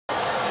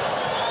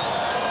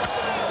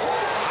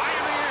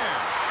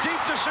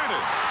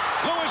center.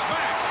 Lewis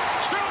back.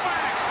 Still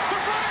back. The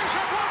Braves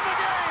have won the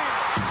game.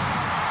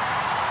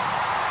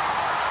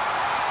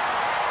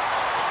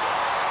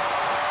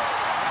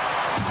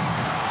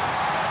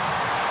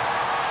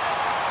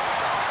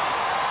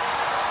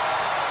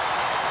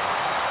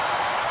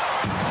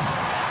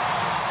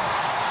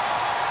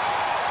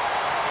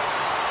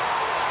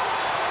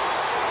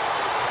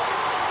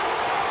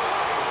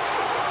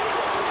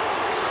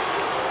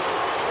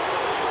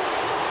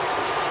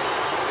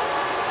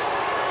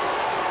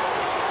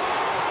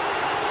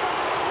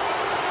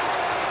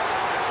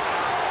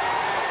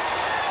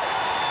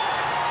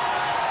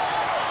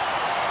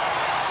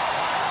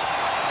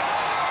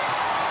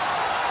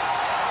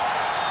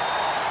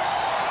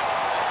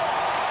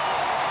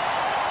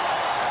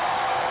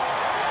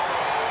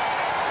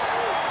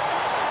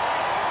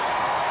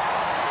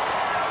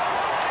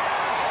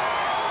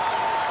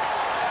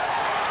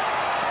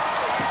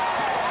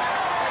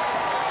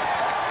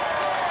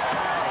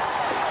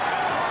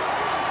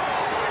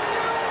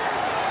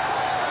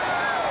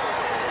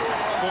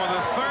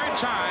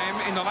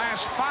 In the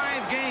last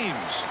 5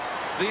 games,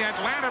 the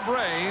Atlanta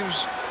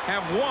Braves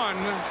have won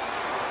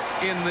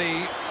in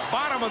the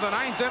bottom of the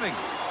 9th inning.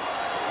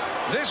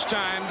 This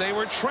time they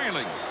were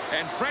trailing,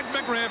 and Fred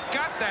McGriff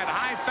got that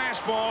high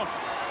fastball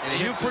and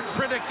you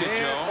predicted,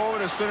 Joe. Over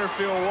the center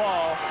field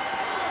wall,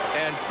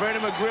 and Freddie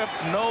McGriff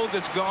knows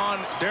it's gone.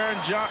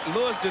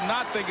 Lewis did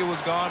not think it was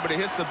gone, but it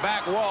hits the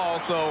back wall,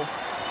 so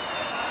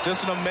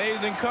just an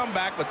amazing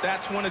comeback. But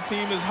that's when a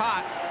team is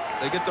hot.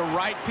 They get the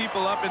right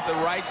people up at the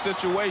right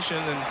situation,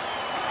 and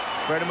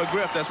Freddie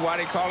McGriff, that's why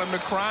they call him the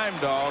crime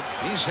dog.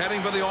 He's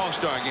heading for the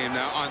All-Star game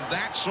now on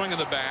that swing of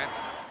the bat.